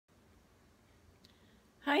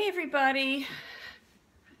Hi everybody,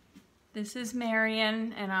 this is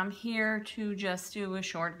Marion and I'm here to just do a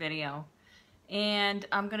short video. And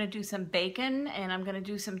I'm going to do some bacon and I'm going to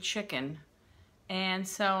do some chicken. And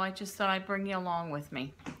so I just thought I'd bring you along with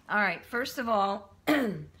me. Alright, first of all,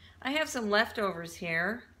 I have some leftovers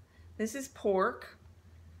here. This is pork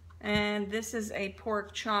and this is a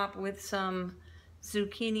pork chop with some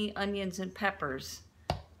zucchini, onions, and peppers.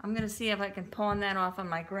 I'm going to see if I can pawn that off on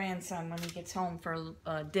my grandson when he gets home for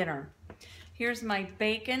dinner. Here's my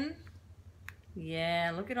bacon.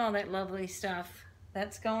 Yeah, look at all that lovely stuff.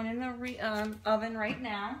 That's going in the oven right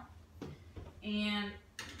now. And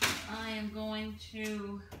I am going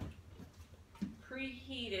to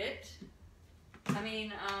preheat it.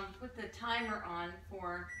 Put the timer on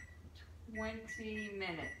for 20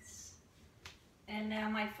 minutes. And now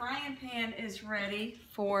my frying pan is ready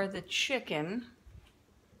for the chicken.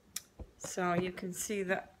 So you can see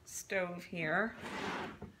the stove here.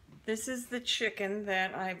 This is the chicken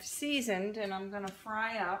that I've seasoned and I'm going to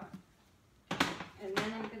fry up. And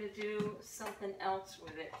then I'm going to do something else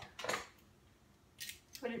with it.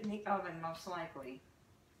 Put it in the oven most likely.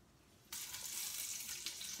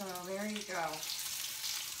 So there you go.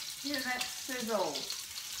 Hear that sizzle.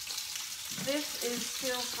 This is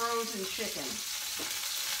still frozen chicken.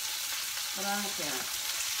 But I don't care.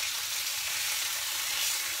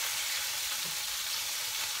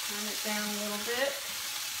 Turn it down a little bit,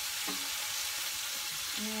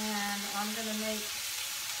 and I'm going to make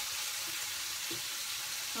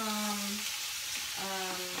some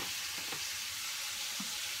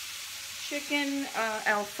chicken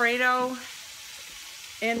Alfredo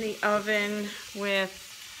in the oven with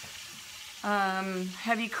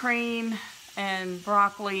heavy cream and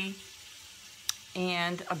broccoli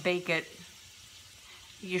and a bacon.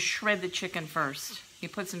 You shred the chicken first. You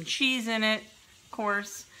put some cheese in it, of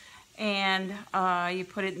course. And you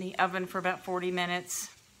put it in the oven for about 40 minutes.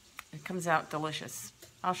 It comes out delicious.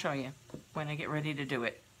 I'll show you when I get ready to do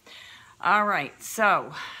it. All right,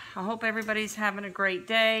 so I hope everybody's having a great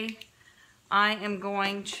day. I am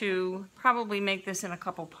going to probably make this in a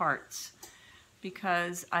couple parts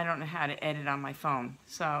because I don't know how to edit on my phone.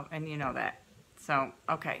 So, and you know that. So,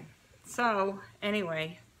 okay. So,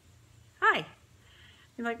 anyway, hi.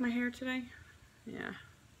 You like my hair today? Yeah,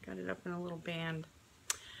 got it up in a little band.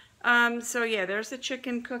 So yeah, there's the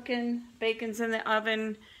chicken cooking, bacon's in the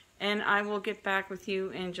oven, and I will get back with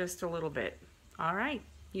you in just a little bit. All right,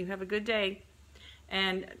 you have a good day.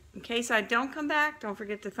 And in case I don't come back, don't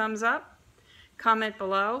forget to thumbs up, comment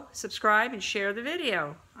below, subscribe, and share the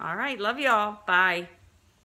video. All right, love y'all. Bye.